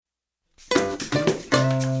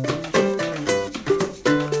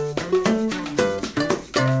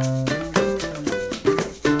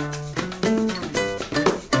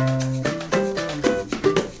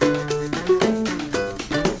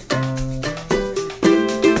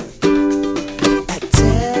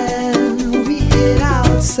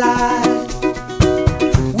inside.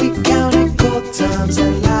 We counted gold times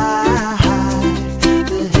and lied.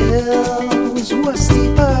 The hills were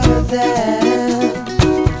steeper then.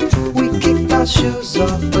 We kicked our shoes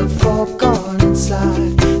off before going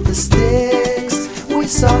inside. The sticks we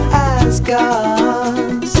saw as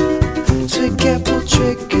guns. Twig pull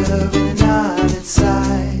trigger and not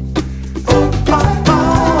inside. Oh, oh, oh, I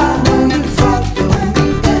know you follow me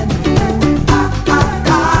anyway. I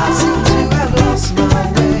seem to have lost my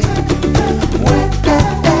way. Way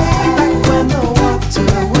back when the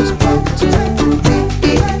water was broken, we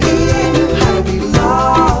knew how to be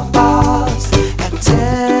lost. At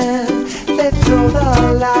 10, they throw the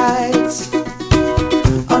lights,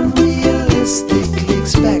 unrealistically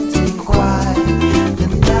expecting quiet. The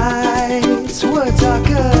nights were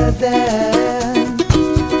darker then.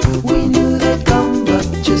 We knew they'd come, but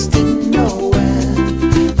just didn't know when.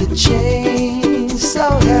 The chains so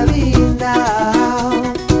heavy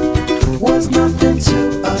now was nothing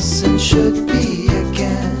to us and should be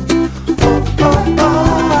again. Oh, oh,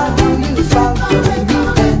 oh, I know you follow me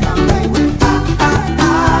anyway. I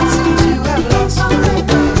seem to have lost my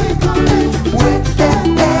way. Way back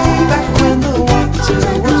when the water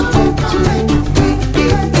was broken, we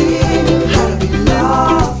knew how to be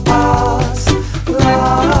lost,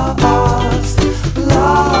 lost,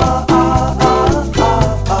 lost.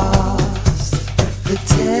 The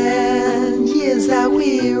 10 years that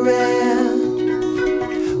we ran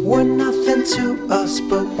were nothing to us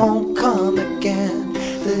but won't come again.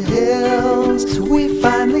 The hills we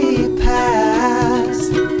finally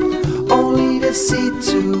passed, only to see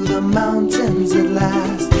to the mountains